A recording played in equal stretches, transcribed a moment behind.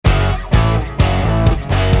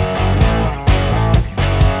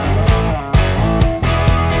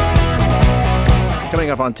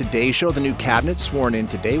up on today's show, the new cabinet sworn in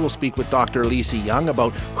today. We'll speak with Dr. Lisa Young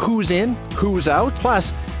about who's in, who's out.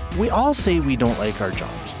 Plus, we all say we don't like our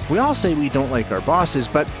jobs. We all say we don't like our bosses,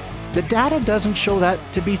 but the data doesn't show that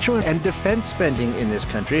to be true. And defense spending in this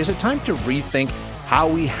country is a time to rethink how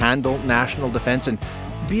we handle national defense and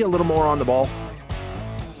be a little more on the ball.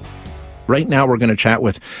 Right now, we're going to chat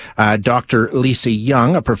with Dr. Lisa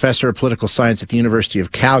Young, a professor of political science at the University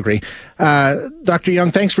of Calgary. Dr.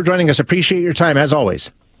 Young, thanks for joining us. Appreciate your time, as always.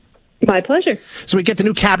 My pleasure. So we get the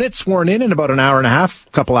new cabinet sworn in about an hour and a half,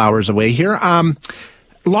 a couple hours away here.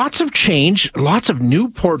 Lots of change, lots of new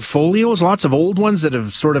portfolios, lots of old ones that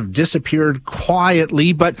have sort of disappeared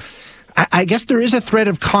quietly, but I guess there is a thread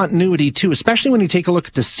of continuity too, especially when you take a look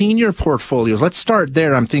at the senior portfolios. Let's start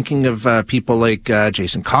there. I'm thinking of people like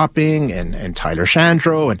Jason Copping and Tyler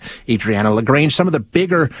Shandro and Adriana LaGrange. Some of the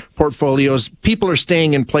bigger portfolios, people are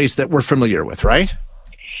staying in place that we're familiar with, right?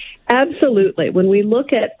 Absolutely. When we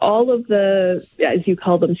look at all of the, as you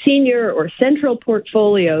call them, senior or central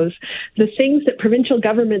portfolios, the things that provincial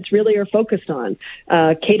governments really are focused on,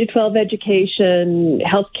 K-12 education,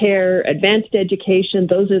 healthcare, advanced education,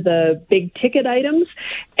 those are the big ticket items.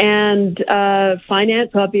 And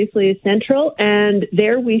finance, obviously, is central. And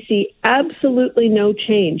there we see absolutely no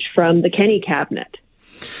change from the Kenney cabinet.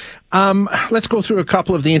 Let's go through a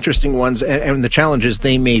couple of the interesting ones and the challenges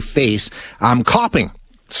they may face. Copping.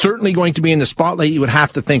 Certainly going to be in the spotlight, you would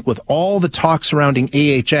have to think, with all the talk surrounding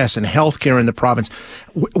AHS and healthcare in the province.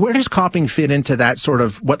 Where does Copping fit into that sort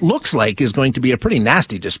of what looks like is going to be a pretty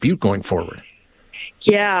nasty dispute going forward?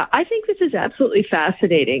 Yeah, I think this is absolutely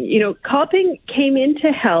fascinating. You know, Copping came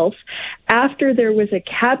into health after there was a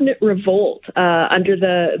cabinet revolt under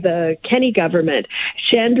the Kenney government.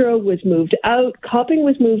 Shandro was moved out, Copping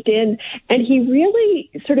was moved in, and he really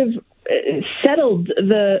sort of settled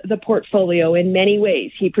the portfolio in many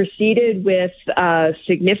ways. He proceeded with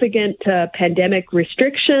significant pandemic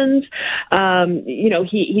restrictions.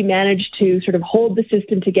 He managed to sort of hold the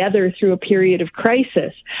system together through a period of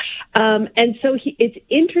crisis. And so it's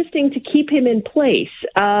interesting to keep him in place.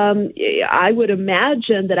 I would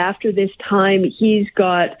imagine that after this time, he's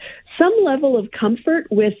got some level of comfort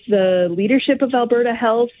with the leadership of Alberta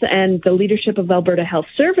Health and the leadership of Alberta Health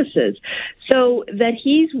Services, so that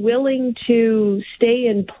he's willing to stay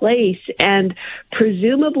in place and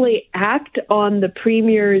presumably act on the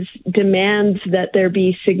Premier's demands that there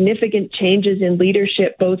be significant changes in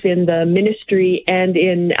leadership, both in the ministry and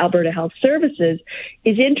in Alberta Health Services,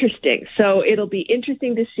 is interesting. So it'll be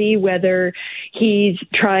interesting to see whether he's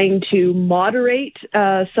trying to moderate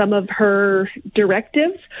some of her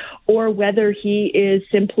directives, or whether he is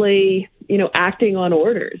simply, acting on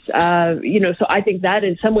orders. So I think that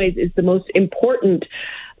in some ways is the most important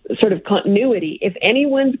sort of continuity. If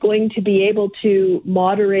anyone's going to be able to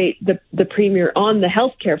moderate the Premier on the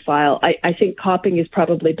healthcare file, I think Copping is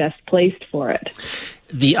probably best placed for it.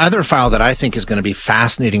 The other file that I think is going to be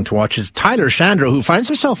fascinating to watch is Tyler Shandro, who finds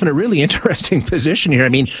himself in a really interesting position here. I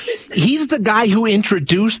mean, he's the guy who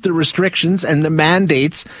introduced the restrictions and the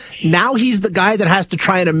mandates. Now he's the guy that has to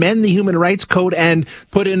try and amend the Human Rights Code and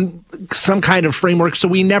put in some kind of framework so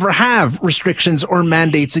we never have restrictions or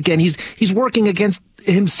mandates again. He's working against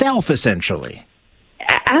himself, essentially.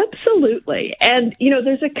 Absolutely. And,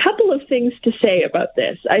 there's a couple of things to say about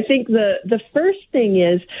this. I think the first thing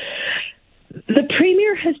is, the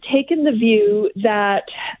Premier has taken the view that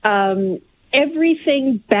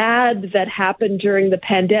everything bad that happened during the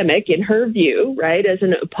pandemic, in her view, right, as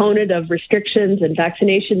an opponent of restrictions and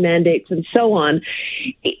vaccination mandates and so on,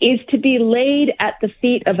 is to be laid at the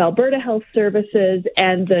feet of Alberta Health Services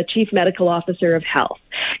and the Chief Medical Officer of Health.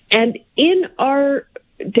 And in our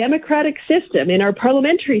democratic system, in our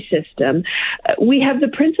parliamentary system, we have the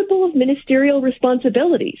principle of ministerial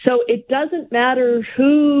responsibility. So it doesn't matter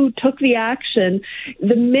who took the action,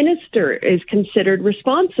 the minister is considered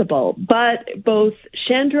responsible. But both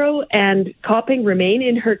Shandro and Copping remain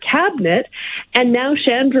in her cabinet, and now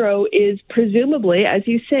Shandro is presumably, as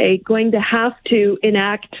you say, going to have to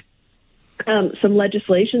enact some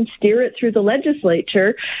legislation, steer it through the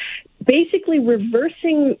legislature, basically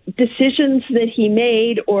reversing decisions that he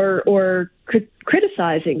made or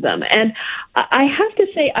criticizing them. And I have to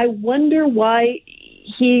say, I wonder why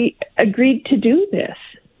he agreed to do this.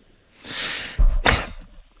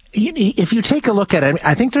 If you take a look at it,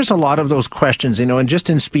 I think there's a lot of those questions, and just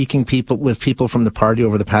in speaking with people from the party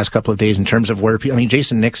over the past couple of days in terms of where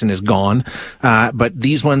Jason Nixon is gone, but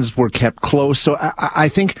these ones were kept close. So I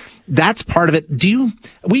think that's part of it.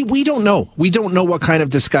 We don't know. We don't know what kind of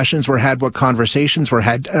discussions were had, what conversations were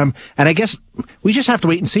had. And I guess we just have to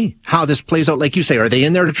wait and see how this plays out. Like you say, are they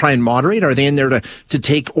in there to try and moderate? Are they in there to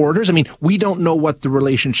take orders? I mean, we don't know what the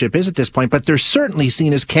relationship is at this point, but they're certainly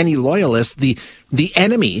seen as Kenney loyalists, the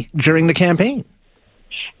enemy during the campaign.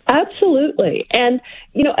 Absolutely. And,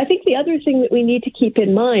 I think the other thing that we need to keep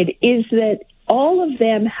in mind is that all of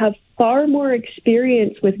them have far more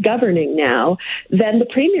experience with governing now than the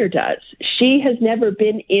Premier does. She has never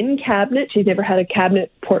been in cabinet. She's never had a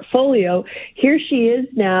cabinet portfolio. Here she is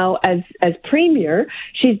now as Premier.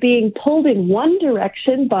 She's being pulled in one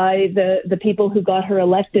direction by the people who got her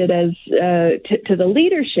elected as to the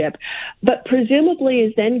leadership, but presumably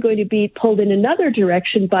is then going to be pulled in another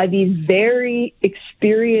direction by these very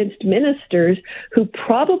experienced ministers who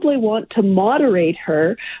probably want to moderate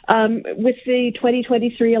her with the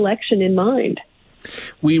 2023 election in mind.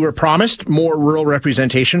 We were promised more rural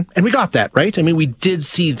representation, and we got that, right? I mean, we did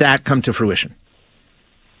see that come to fruition.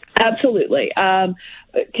 Absolutely.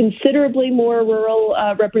 Considerably more rural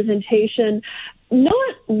representation,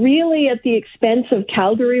 not really at the expense of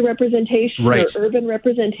Calgary representation right. or urban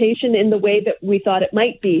representation in the way that we thought it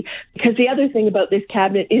might be, because the other thing about this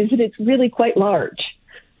cabinet is that it's really quite large.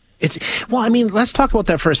 Let's talk about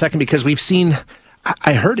that for a second, because we've seen...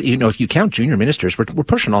 I heard, if you count junior ministers, we're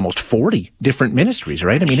pushing almost 40 different ministries,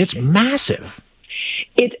 right? I mean, it's massive.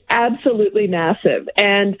 It's absolutely massive.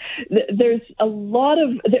 And there's a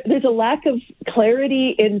lack of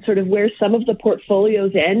clarity in sort of where some of the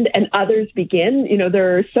portfolios end and others begin.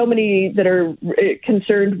 There are so many that are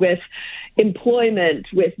concerned with employment,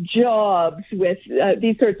 with jobs, with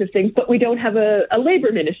these sorts of things, but we don't have a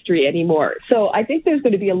labor ministry anymore. So I think there's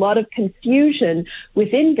going to be a lot of confusion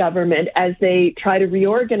within government as they try to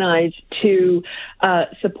reorganize to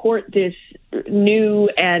support this new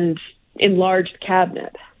and enlarged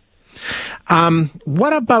cabinet.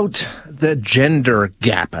 What about the gender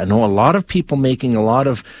gap? I know a lot of people making a lot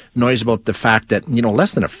of noise about the fact that,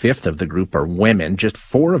 less than a fifth of the group are women, just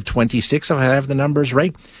 4 of 26, if I have the numbers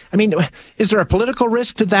right. I mean, is there a political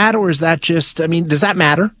risk to that, or is that just, does that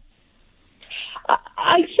matter?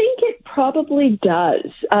 I think it probably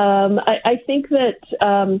does. I think that,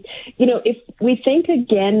 if we think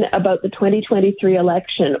again about the 2023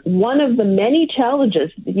 election, one of the many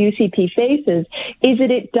challenges the UCP faces is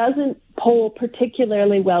that it doesn't poll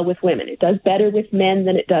particularly well with women. It does better with men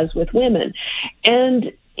than it does with women.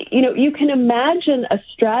 And you can imagine a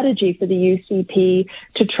strategy for the UCP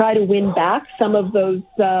to try to win back some of those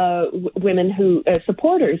women who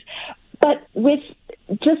supporters. But with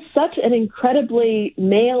just such an incredibly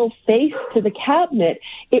male face to the cabinet,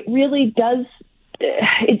 it really does.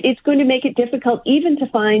 It's going to make it difficult even to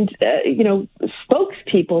find,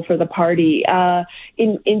 spokespeople for the party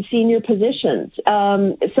in senior positions.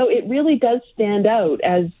 So it really does stand out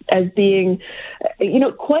as being,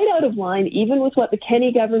 quite out of line, even with what the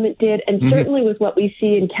Kenney government did, and certainly with what we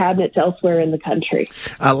see in cabinets elsewhere in the country.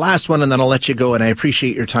 Last one, and then I'll let you go. And I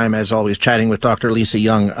appreciate your time, as always, chatting with Dr. Lisa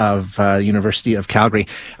Young of University of Calgary.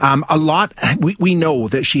 We know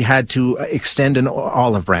that she had to extend an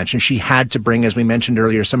olive branch, and she had to bring, as we mentioned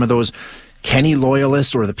earlier, some of those Kenney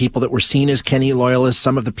loyalists, or the people that were seen as Kenney loyalists,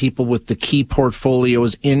 some of the people with the key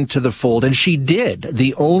portfolios into the fold. And she did.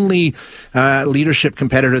 The only leadership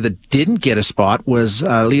competitor that didn't get a spot was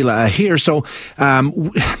Leela Aheer. So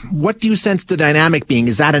what do you sense the dynamic being?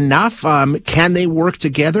 Is that enough? Can they work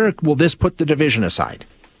together? Will this put the division aside?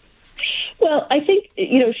 Well, I think,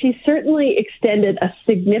 she certainly extended a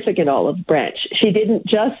significant olive branch. She didn't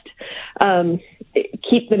just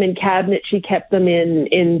keep them in cabinet. She kept them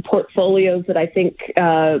in portfolios that I think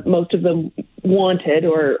most of them wanted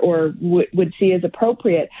or would see as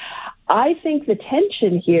appropriate. I think the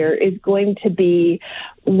tension here is going to be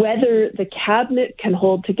whether the cabinet can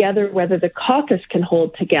hold together, whether the caucus can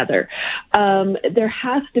hold together. There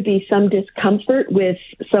has to be some discomfort with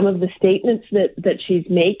some of the statements that she's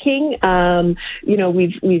making.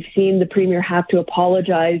 We've seen the Premier have to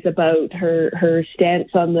apologize about her stance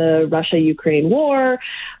on the Russia-Ukraine war,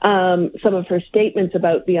 some of her statements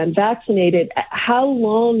about the unvaccinated. How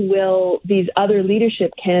long will these other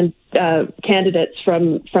leadership candidates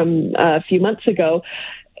from a few months ago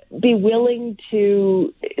be willing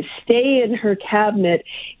to stay in her cabinet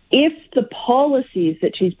if the policies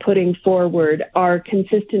that she's putting forward are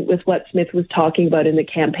consistent with what Smith was talking about in the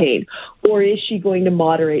campaign? Or is she going to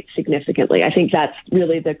moderate significantly? I think that's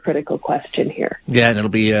really the critical question here. Yeah, and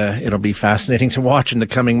it'll be fascinating to watch in the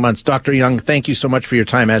coming months. Dr. Young, thank you so much for your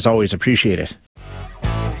time. As always, appreciate it.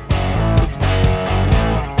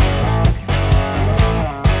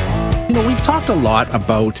 We've talked a lot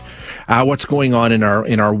about what's going on in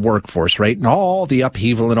our workforce, right? And all the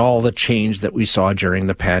upheaval and all the change that we saw during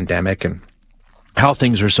the pandemic and how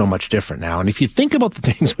things are so much different now. And if you think about the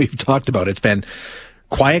things we've talked about, it's been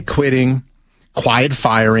quiet quitting, quiet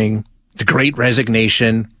firing, the great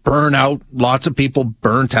resignation, burnout, lots of people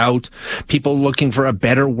burnt out, people looking for a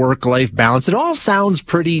better work-life balance. It all sounds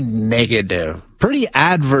pretty negative, pretty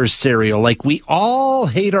adversarial, like we all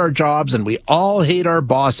hate our jobs and we all hate our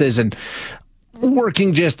bosses and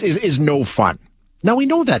working just is no fun. Now, we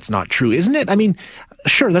know that's not true, isn't it? I mean,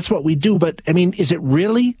 sure, that's what we do, but I mean, is it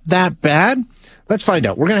really that bad? Let's find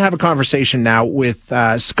out. We're going to have a conversation now with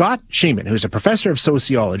Scott Scheeman, who's a professor of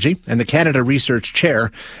sociology and the Canada Research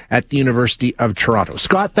Chair at the University of Toronto.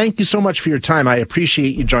 Scott, thank you so much for your time. I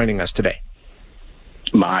appreciate you joining us today.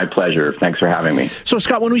 My pleasure. Thanks for having me. So,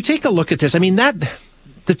 Scott, when we take a look at this, I mean,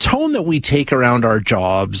 the tone that we take around our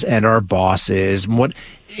jobs and our bosses,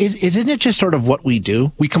 isn't it just sort of what we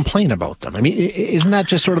do? We complain about them. I mean, isn't that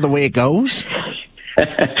just sort of the way it goes?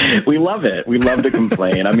 We love it. We love to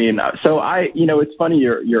complain. I mean, it's funny,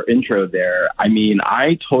 your intro there. I mean,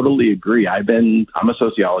 I totally agree. I'm a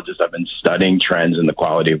sociologist. I've been studying trends in the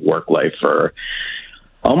quality of work life for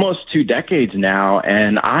almost 2 decades now.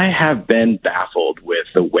 And I have been baffled with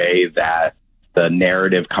the way that the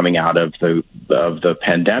narrative coming out of the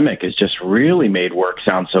pandemic has just really made work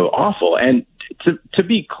sound so awful. And to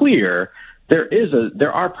be clear,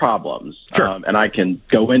 there are problems, sure. And I can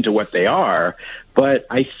go into what they are. But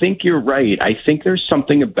I think you're right. I think there's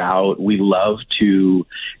something about we love to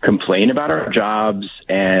complain about our jobs,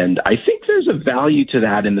 and I think there's a value to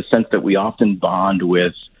that in the sense that we often bond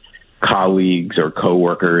with colleagues or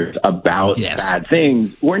coworkers about bad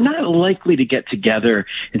things. We're not likely to get together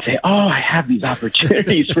and say, "Oh, I have these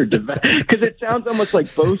opportunities for development," because it sounds almost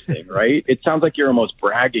like boasting, right? It sounds like you're almost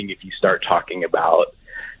bragging if you start talking about,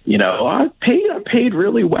 I paid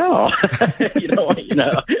really well,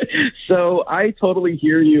 So I totally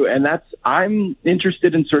hear you. And I'm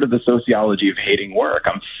interested in sort of the sociology of hating work.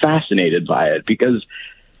 I'm fascinated by it because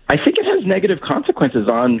I think it has negative consequences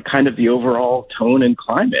on kind of the overall tone and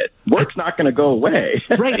climate. Work's not going to go away.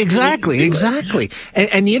 Right, exactly.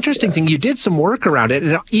 And the interesting thing, you did some work around it.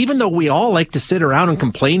 And even though we all like to sit around and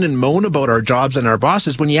complain and moan about our jobs and our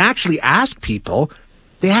bosses, when you actually ask people,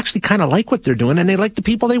 they actually kind of like what they're doing and they like the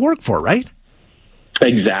people they work for, right?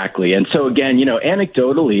 Exactly. And so again,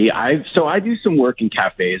 anecdotally, I do some work in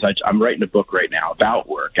cafes. I'm writing a book right now about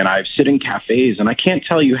work, and I sit in cafes, and I can't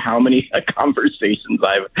tell you how many conversations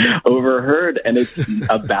I've overheard, and it's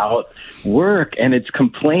about work, and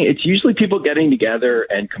it's usually people getting together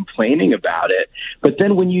and complaining about it. But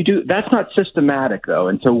then when you do, that's not systematic though.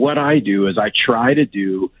 And so what I do is I try to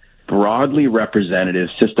do broadly representative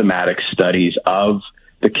systematic studies of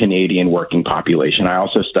the Canadian working population. I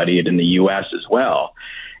also study it in the U.S. as well.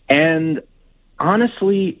 And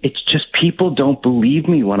honestly, it's just people don't believe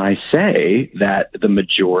me when I say that the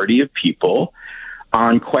majority of people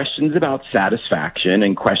on questions about satisfaction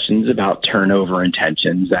and questions about turnover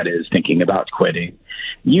intentions, that is, thinking about quitting,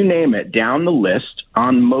 you name it, down the list,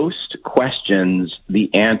 on most questions,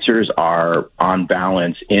 the answers are, on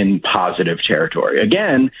balance, in positive territory.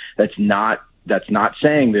 Again, that's not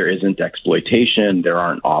saying there isn't exploitation, there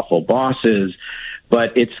aren't awful bosses,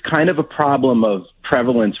 but it's kind of a problem of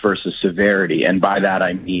prevalence versus severity. And by that,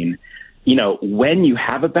 I mean, when you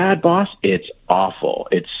have a bad boss, it's awful.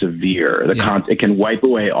 It's severe. It can wipe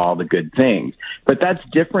away all the good things. But that's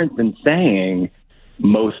different than saying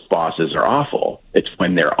most bosses are awful. It's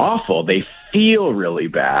when they're awful, they feel really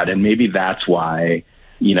bad. And maybe that's why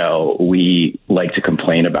we like to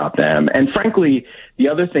complain about them. And frankly, the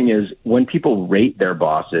other thing is when people rate their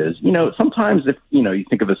bosses, sometimes if, you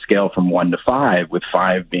think of a scale from 1 to 5, with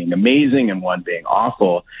 5 being amazing and 1 being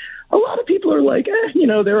awful, a lot of people are like,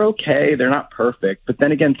 they're okay. They're not perfect. But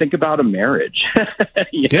then again, think about a marriage.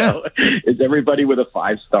 Is everybody with a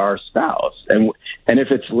 5-star spouse? And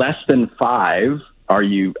if it's less than 5, are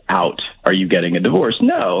you out? Are you getting a divorce?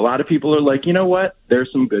 No. A lot of people are like, you know what? There's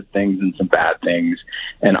some good things and some bad things.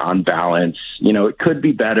 And on balance, it could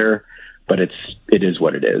be better, but it is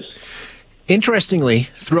what it is. Interestingly,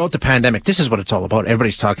 throughout the pandemic, this is what it's all about.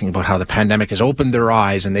 Everybody's talking about how the pandemic has opened their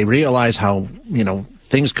eyes and they realize how,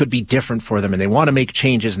 things could be different for them and they want to make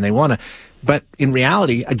changes and but in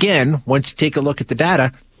reality, again, once you take a look at the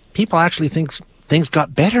data, people actually think things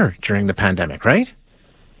got better during the pandemic, right?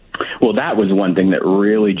 Well, that was one thing that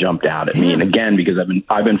really jumped out at me. And again, because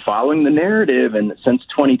I've been following the narrative, and since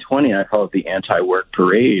 2020, I call it the anti-work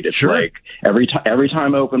parade. It's like every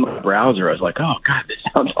time I open my browser, I was like, oh God, this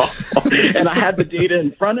sounds awful. And I had the data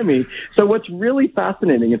in front of me. So what's really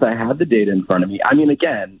fascinating is I had the data in front of me. I mean,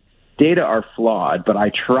 again, data are flawed, but I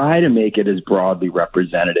try to make it as broadly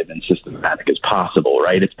representative and systematic as possible,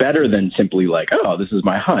 right? It's better than simply like, oh, this is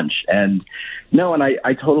my hunch. And no, and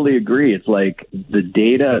I totally agree. It's like the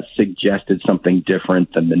data suggested something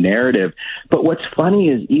different than the narrative. But what's funny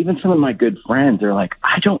is even some of my good friends are like,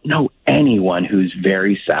 I don't know anyone who's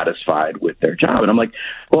very satisfied with their job. And I'm like,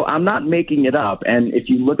 well, I'm not making it up. And if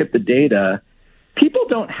you look at the data, people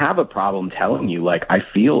don't have a problem telling you, like, I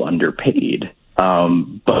feel underpaid.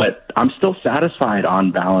 But I'm still satisfied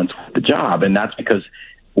on balance with the job. And that's because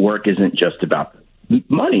work isn't just about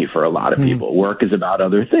money for a lot of people. Work is about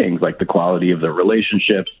other things, like the quality of the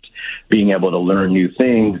relationships, being able to learn new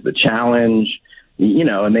things, the challenge,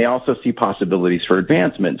 and they also see possibilities for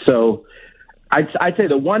advancement. So I'd say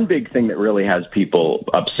the one big thing that really has people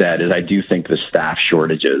upset is I do think the staff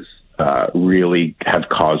shortages really have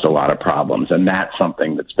caused a lot of problems. And that's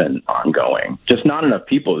something that's been ongoing. Just not enough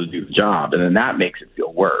people to do the job. And then that makes it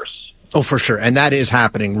feel worse. Oh, for sure. And that is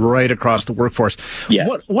happening right across the workforce. Yes.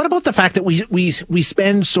 What about the fact that we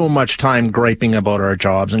spend so much time griping about our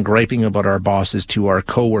jobs and griping about our bosses to our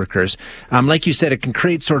coworkers? Like you said, it can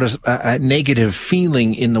create sort of a negative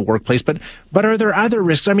feeling in the workplace. But are there other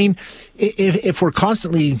risks? I mean, if we're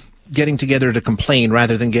constantly getting together to complain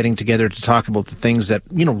rather than getting together to talk about the things that,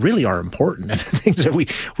 really are important and things that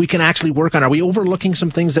we can actually work on, are we overlooking some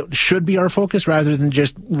things that should be our focus rather than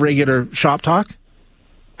just regular shop talk?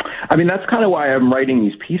 I mean, that's kind of why I'm writing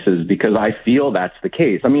these pieces, because I feel that's the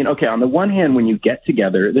case. I mean, okay, on the one hand, when you get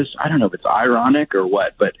together, I don't know if it's ironic or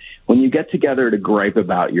what, but when you get together to gripe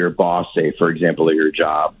about your boss, say, for example, at your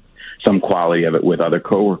job, some quality of it with other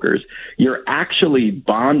coworkers, you're actually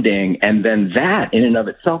bonding. And then that in and of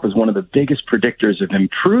itself is one of the biggest predictors of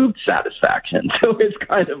improved satisfaction. So it's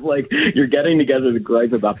kind of like you're getting together to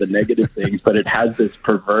gripe about the negative things, but it has this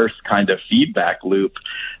perverse kind of feedback loop.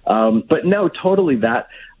 But no, totally that.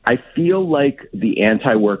 I feel like the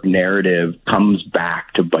anti-work narrative comes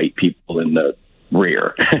back to bite people in the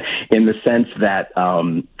rear in the sense that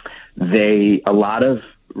a lot of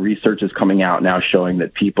research is coming out now showing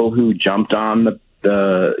that people who jumped on the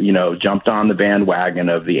bandwagon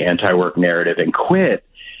of the anti-work narrative and quit,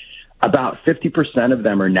 about 50% of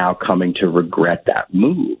them are now coming to regret that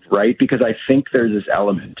move, right? Because I think there's this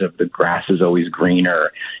element of the grass is always greener.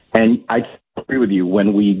 And I agree with you.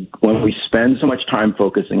 When we spend so much time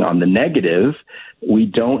focusing on the negative, we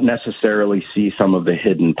don't necessarily see some of the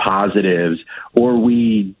hidden positives, or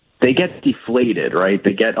they get deflated, right?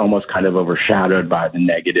 They get almost kind of overshadowed by the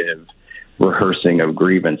negative rehearsing of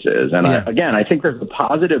grievances. And I think there's a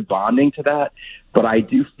positive bonding to that, but I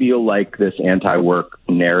do feel like this anti-work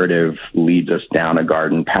narrative leads us down a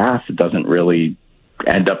garden path. It doesn't really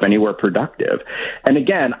end up anywhere productive. And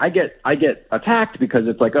again, I get attacked because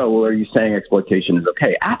it's like, oh, well, are you saying exploitation is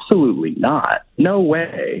okay? Absolutely not. No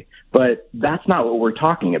way. But that's not what we're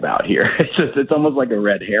talking about here. It's almost like a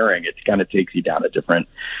red herring. It kind of takes you down a different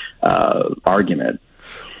argument.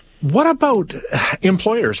 What about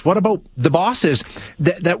employers? What about the bosses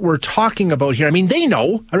that we're talking about here? I mean, they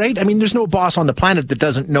know, right? I mean, there's no boss on the planet that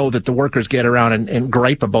doesn't know that the workers get around and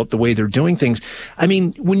gripe about the way they're doing things. I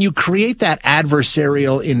mean, when you create that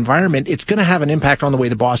adversarial environment, it's going to have an impact on the way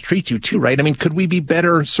the boss treats you too, right? I mean, could we be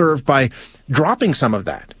better served by dropping some of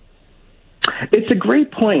that? It's a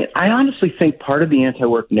great point. I honestly think part of the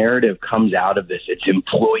anti-work narrative comes out of this. It's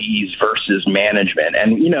employees versus management.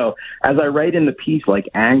 And, as I write in the piece, like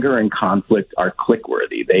anger and conflict are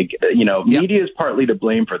click-worthy. Media is partly to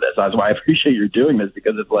blame for this. That's why I appreciate you're doing this,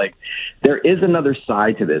 because it's like there is another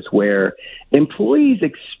side to this where employees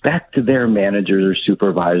expect their managers or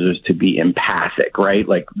supervisors to be empathic, right?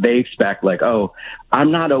 Like they expect oh,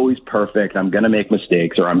 I'm not always perfect. I'm going to make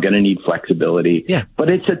mistakes, or I'm going to need flexibility. Yeah. But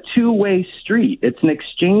it's a two-way street. It's an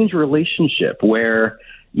exchange relationship where,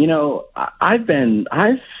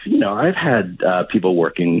 I've had people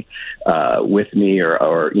working with me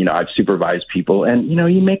or I've supervised people, and,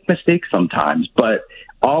 you make mistakes sometimes, but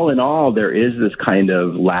all in all, there is this kind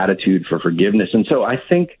of latitude for forgiveness. And so I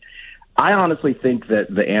honestly think that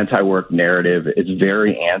the anti-work narrative is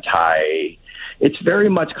it's very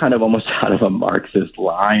much kind of almost out of a Marxist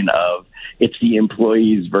line of it's the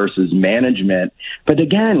employees versus management. But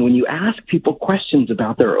again, when you ask people questions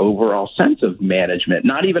about their overall sense of management,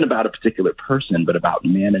 not even about a particular person, but about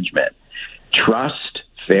management, trust,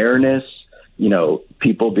 fairness,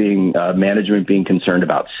 management being concerned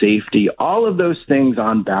about safety, all of those things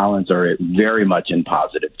on balance are very much in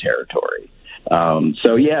positive territory.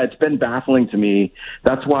 It's been baffling to me.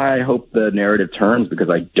 That's why I hope the narrative turns, because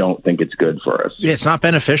I don't think it's good for us. Yeah, it's not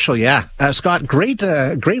beneficial. Yeah. Scott, great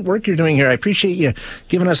work you're doing here. I appreciate you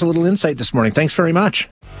giving us a little insight this morning. Thanks very much.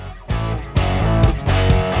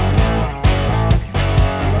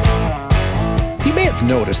 you've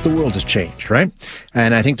noticed, the world has changed, right?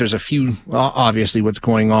 And I think there's a few, obviously what's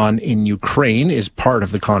going on in Ukraine is part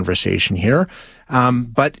of the conversation here.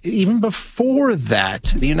 But even before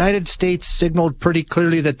that, the United States signaled pretty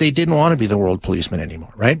clearly that they didn't want to be the world policeman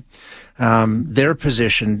anymore, right? Their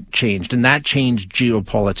position changed, and that changed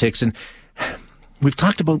geopolitics. And we've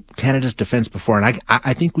talked about Canada's defense before, and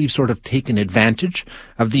I think we've sort of taken advantage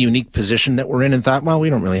of the unique position that we're in and thought, well, we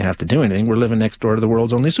don't really have to do anything. We're living next door to the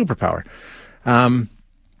world's only superpower.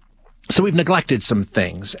 So we've neglected some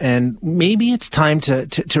things, and maybe it's time to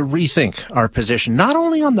rethink our position, not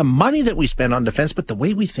only on the money that we spend on defense, but the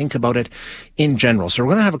way we think about it in general. So we're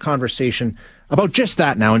going to have a conversation about just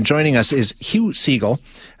that now. And joining us is Hugh Segal,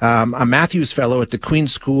 a Matthews Fellow at the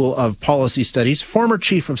Queen's School of Policy Studies, former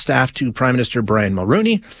Chief of Staff to Prime Minister Brian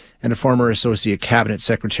Mulroney, and a former Associate Cabinet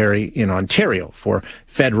Secretary in Ontario for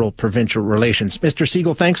Federal-Provincial Relations. Mr.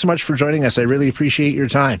 Segal, thanks so much for joining us. I really appreciate your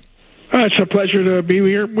time. It's a pleasure to be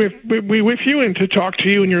here with you and to talk to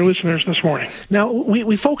you and your listeners this morning. Now,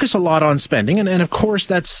 we focus a lot on spending, and of course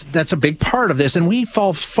that's a big part of this, and we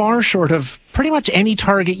fall far short of pretty much any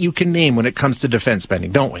target you can name when it comes to defense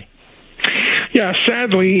spending, don't we? Yeah,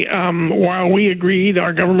 sadly, while we agreed,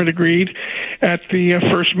 our government agreed at the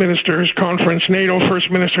First Ministers' Conference, NATO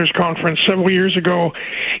First Ministers' Conference several years ago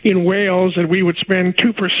in Wales, that we would spend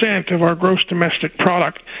 2% of our gross domestic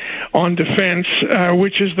product on defense,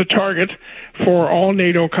 which is the target for all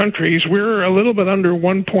NATO countries. We're a little bit under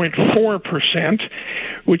 1.4%,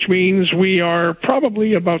 which means we are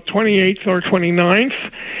probably about 28th or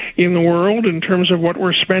 29th in the world in terms of what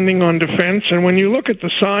we're spending on defense. And when you look at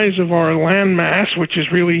the size of our land mass, which is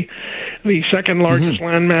really the second largest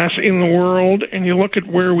land mass in the world, and you look at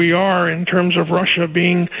where we are in terms of Russia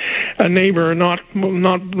being a neighbor not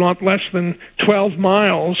less than 12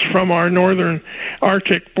 miles from our northern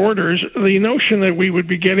Arctic borders, the notion that we would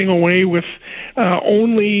be getting away with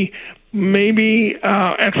only maybe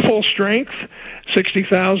at full strength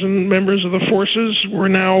 60,000 members of the forces. We're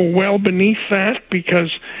now well beneath that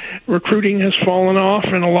because recruiting has fallen off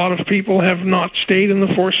and a lot of people have not stayed in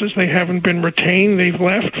the forces. They haven't been retained. They've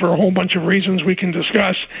left for a whole bunch of reasons we can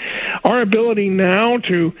discuss. Our ability now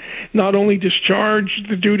to not only discharge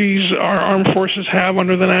the duties our armed forces have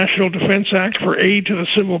under the National Defense Act for aid to the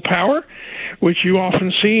civil power, which you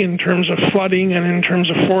often see in terms of flooding and in terms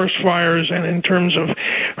of forest fires and in terms of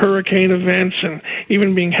hurricane events and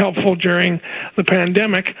even being helpful during the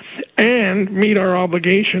pandemic, and meet our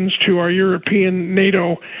obligations to our European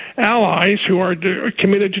NATO allies who are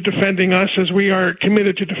committed to defending us as we are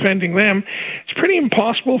committed to defending them. It's pretty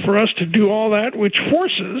impossible for us to do all that, which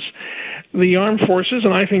forces the armed forces,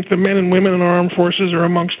 and I think the men and women in our armed forces are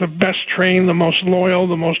amongst the best trained, the most loyal,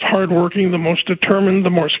 the most hardworking, the most determined, the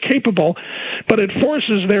most capable, but it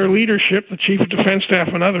forces their leadership, the Chief of Defense Staff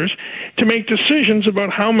and others, to make decisions about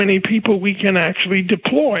how many people we can actually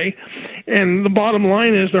deploy. And the bottom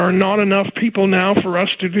line is there are not enough people now for us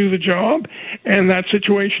to do the job, and that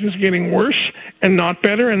situation is getting worse and not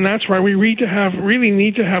better, and that's why we really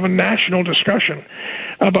need to have a national discussion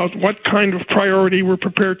about what kind of priority we're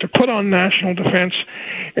prepared to put on national defense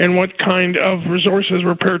and what kind of resources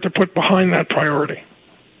we're prepared to put behind that priority.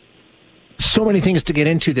 So many things to get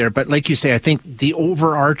into there, but like you say, I think the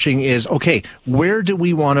overarching is, okay, where do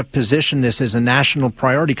we want to position this as a national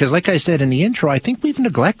priority? Because like I said in the intro, I think we've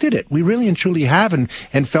neglected it. We really and truly have,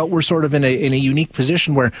 and felt we're sort of in a unique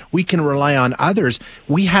position where we can rely on others.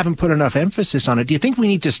 We haven't put enough emphasis on it. Do you think we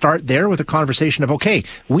need to start there with a conversation of, okay,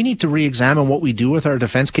 we need to re-examine what we do with our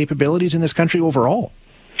defense capabilities in this country overall?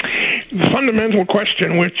 The fundamental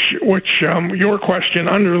question, which your question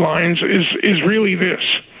underlines, is really this.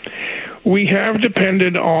 We have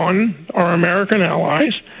depended on our American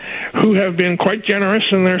allies, who have been quite generous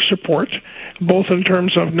in their support, both in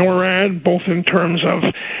terms of NORAD, both in terms of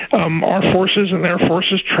our forces and their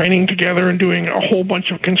forces training together and doing a whole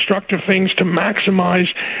bunch of constructive things to maximize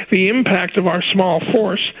the impact of our small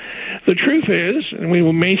force. The truth is, and we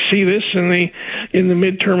may see this in the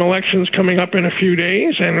midterm elections coming up in a few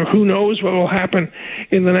days, and who knows what will happen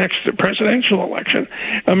in the next presidential election,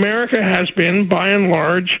 America has been, by and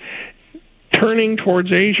large, turning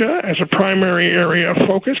towards Asia as a primary area of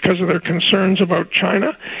focus because of their concerns about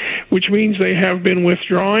China, which means they have been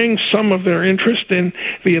withdrawing some of their interest in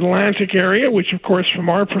the Atlantic area, which, of course, from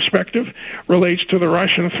our perspective, relates to the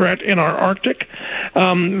Russian threat in our Arctic.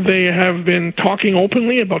 They have been talking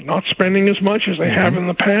openly about not spending as much as they have in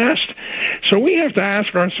the past. So we have to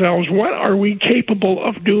ask ourselves, what are we capable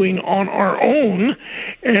of doing on our own,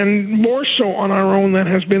 and more so on our own than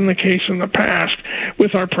has been the case in the past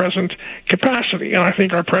with our present capacity? And I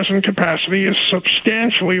think our present capacity is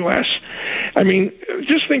substantially less. I mean,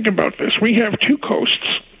 just think about this. We have 2 coasts.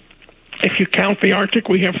 If you count the Arctic,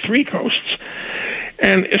 we have 3 coasts.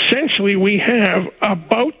 And essentially, we have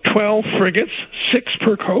about 12 frigates, 6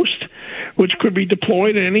 per coast, which could be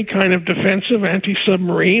deployed in any kind of defensive,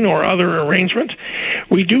 anti-submarine, or other arrangement.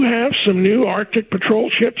 We do have some new Arctic patrol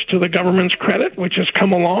ships, to the government's credit, which has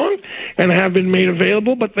come along and have been made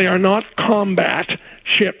available, but they are not combat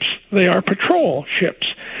ships. They are patrol ships,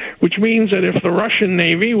 which means that if the Russian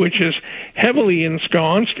Navy, which is heavily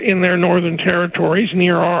ensconced in their northern territories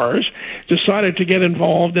near ours, decided to get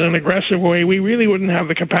involved in an aggressive way, we really wouldn't have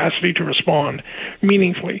the capacity to respond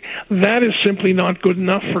meaningfully. That is simply not good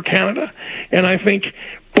enough for Canada. And I think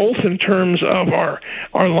both in terms of our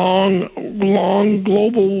long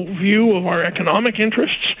global view of our economic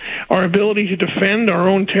interests, our ability to defend our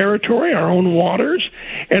own territory, our own waters,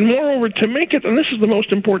 and moreover to make it, and this is the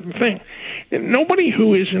most important thing, nobody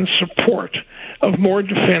who is in support of more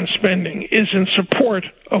defense spending is in support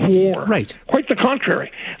of war. Right. Quite the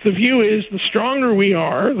contrary. The view is the stronger we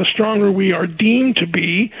are deemed to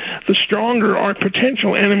be, the stronger our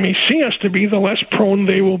potential enemies see us to be, the less prone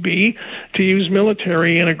they will be to use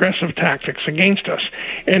military and aggressive tactics against us.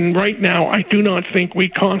 And right now, I do not think we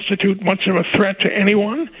constitute much of a threat to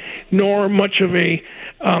anyone, nor much of an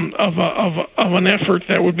effort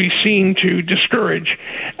that would be seen to discourage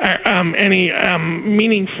any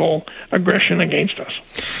meaningful aggression against us.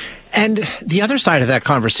 And the other side of that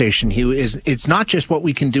conversation, Hugh, is it's not just what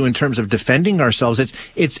we can do in terms of defending ourselves.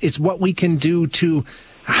 It's what we can do to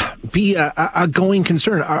be a going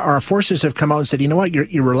concern. Our forces have come out and said, you know what,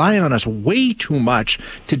 you're relying on us way too much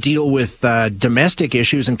to deal with domestic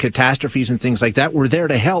issues and catastrophes and things like that. We're there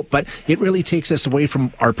to help, but it really takes us away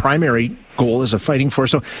from our primary goal as a fighting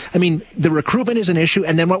force. So, I mean, the recruitment is an issue,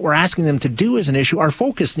 and then what we're asking them to do is an issue. Our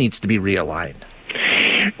focus needs to be realigned.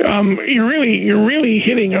 You're really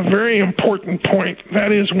hitting a very important point.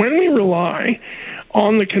 That is, when we rely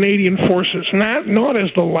on the Canadian forces, not as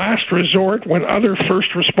the last resort when other first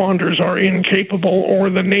responders are incapable or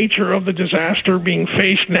the nature of the disaster being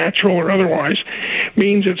faced, natural or otherwise,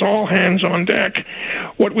 means it's all hands on deck.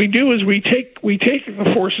 What we do is we take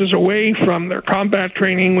the forces away from their combat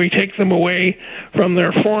training, we take them away from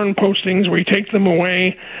their foreign postings, we take them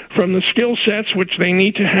away from the skill sets which they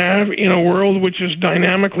need to have in a world which is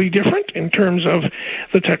dynamically different in terms of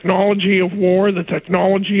the technology of war, the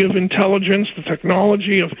technology of intelligence, the technology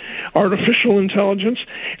of artificial intelligence.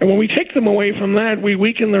 And when we take them away from that, we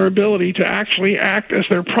weaken their ability to actually act as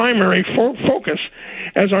their primary focus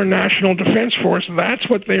as our National Defense Force. That's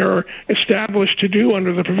what they are established to do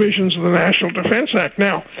under the provisions of the National Defense Act.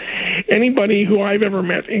 Now, anybody who I've ever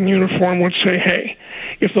met in uniform would say, hey,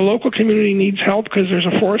 if the local community needs help because there's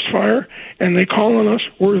a forest fire and they call on us,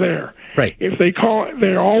 we're there. Right. If they call,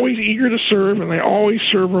 they're always eager to serve, and they always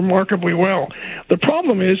serve remarkably well. The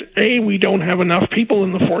problem is, A, we don't have enough people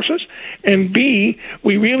in the forces, and B,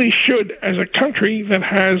 we really should, as a country that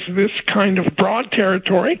has this kind of broad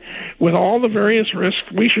territory with all the various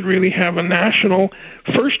risks, we should really have a national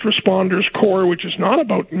first responders corps, which is not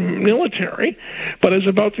about military, but is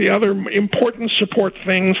about the other important support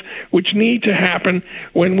things which need to happen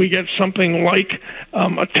when we get something like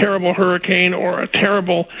a terrible hurricane or a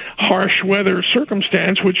terrible harsh weather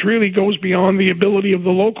circumstance, which really goes beyond the ability of the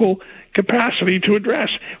local capacity to address.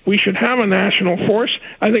 We should have a national force.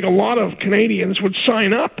 I think a lot of Canadians would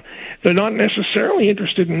sign up. They're not necessarily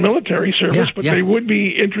interested in military service, but they would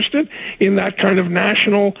be interested in that kind of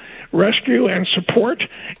national rescue and support.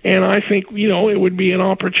 And I think, it would be an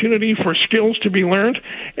opportunity for skills to be learned,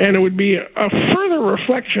 and it would be a further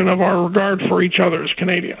reflection of our regard for each other as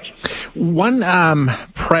Canadians. One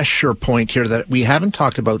pressure point here that we haven't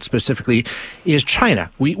talked about specifically is China.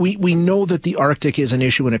 We know that the Arctic is an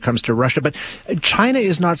issue when it comes to Russia, but China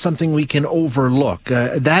is not something we can overlook.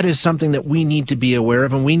 That is something that we need to be aware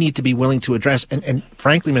of and we need to be willing to address. And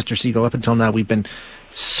frankly, Mr. Siegel, up until now, we've been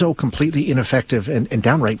so completely ineffective and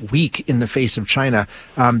downright weak in the face of China.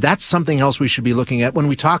 That's something else we should be looking at when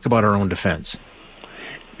we talk about our own defense.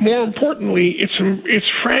 More importantly,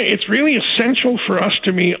 it's really essential for us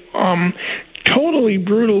to be totally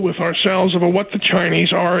brutal with ourselves about what the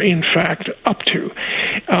Chinese are in fact up to.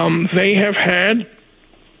 They have had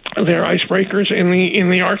their icebreakers in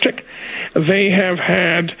the Arctic. They have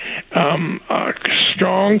had a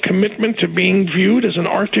strong commitment to being viewed as an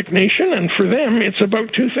Arctic nation, and for them, it's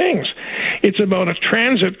about two things. It's about a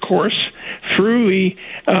transit course through the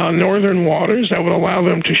northern waters that would allow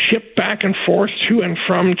them to ship back and forth to and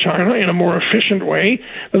from China in a more efficient way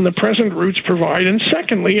than the present routes provide. And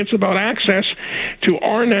secondly, it's about access to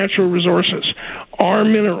our natural resources, our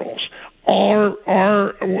minerals, our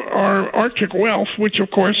Arctic wealth, which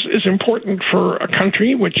of course is important for a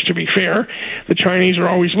country which, to be fair, the Chinese are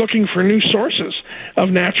always looking for new sources of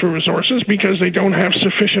natural resources because they don't have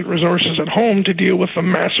sufficient resources at home to deal with the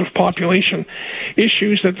massive population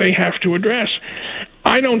issues that they have to address.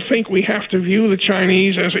 I don't think we have to view the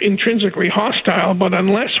Chinese as intrinsically hostile, but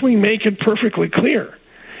unless we make it perfectly clear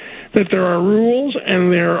that there are rules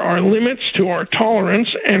and there are limits to our tolerance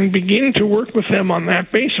and begin to work with them on that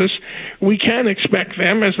basis, we can expect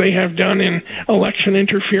them, as they have done in election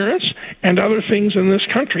interference and other things in this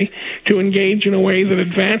country, to engage in a way that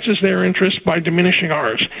advances their interests by diminishing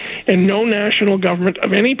ours. And no national government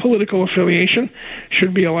of any political affiliation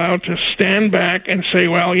should be allowed to stand back and say,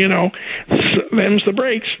 well, you know, them's the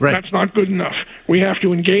breaks. Right. That's not good enough. We have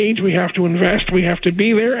to engage, we have to invest, we have to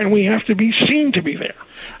be there, and we have to be seen to be there.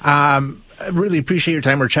 I really appreciate your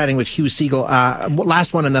time. We're chatting with Hugh Segal.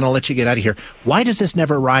 Last one, and then I'll let you get out of here. Why does this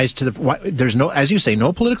never rise to there's no, as you say,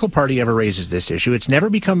 no political party ever raises this issue. It's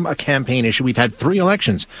never become a campaign issue. We've had 3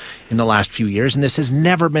 elections in the last few years, and this has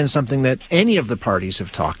never been something that any of the parties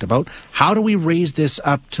have talked about. How do we raise this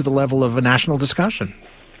up to the level of a national discussion?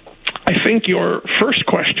 I think your first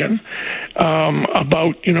question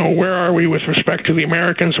about, you know, where are we with respect to the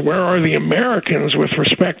Americans, where are the Americans with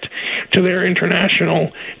respect to their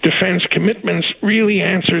international defense commitments really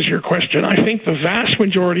answers your question. I think the vast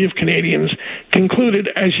majority of Canadians concluded,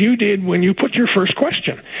 as you did when you put your first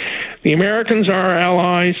question. The Americans are our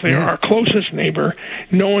allies. They are our closest neighbor.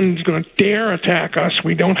 No one's going to dare attack us.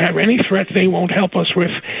 We don't have any threat they won't help us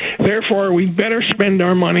with. Therefore, we better spend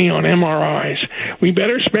our money on MRIs. We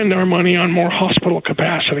better spend our money on more hospital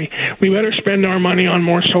capacity. We better spend our money on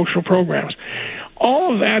more social programs.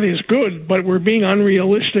 All of that is good, but we're being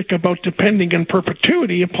unrealistic about depending in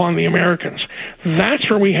perpetuity upon the Americans. That's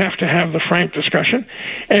where we have to have the frank discussion.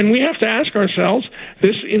 And we have to ask ourselves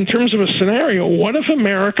this in terms of a scenario. What if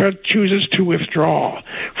America chooses to withdraw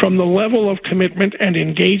from the level of commitment and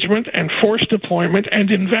engagement and force deployment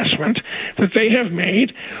and investment that they have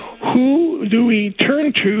made? Who do we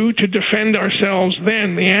turn to defend ourselves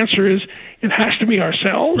then? The answer is it has to be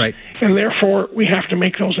ourselves, right. And therefore we have to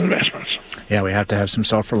make those investments. Yeah, we have to have some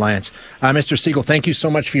self-reliance. Mr. Segal, thank you so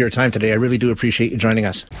much for your time today. I really do appreciate you joining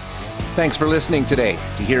us. Thanks for listening today.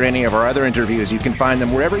 To hear any of our other interviews, you can find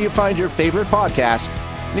them wherever you find your favorite podcasts.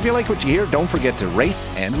 And if you like what you hear, don't forget to rate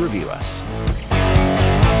and review us.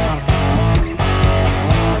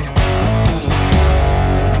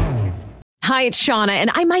 Hi, it's Shauna,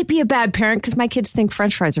 and I might be a bad parent because my kids think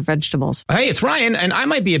French fries are vegetables. Hey, it's Ryan, and I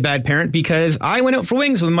might be a bad parent because I went out for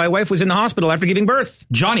wings when my wife was in the hospital after giving birth.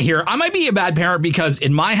 Johnny here. I might be a bad parent because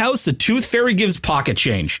in my house, the tooth fairy gives pocket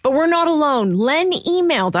change. But we're not alone. Len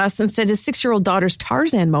emailed us and said his 6-year-old daughter's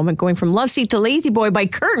Tarzan moment going from love seat to lazy boy by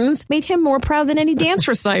curtains made him more proud than any dance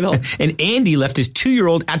recital. And Andy left his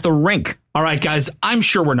 2-year-old at the rink. All right, guys, I'm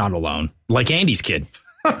sure we're not alone. Like Andy's kid.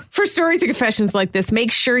 For stories and confessions like this,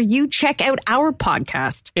 make sure you check out our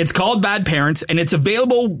podcast. It's called Bad Parents, and it's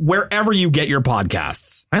available wherever you get your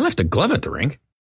podcasts. I left a glove at the rink.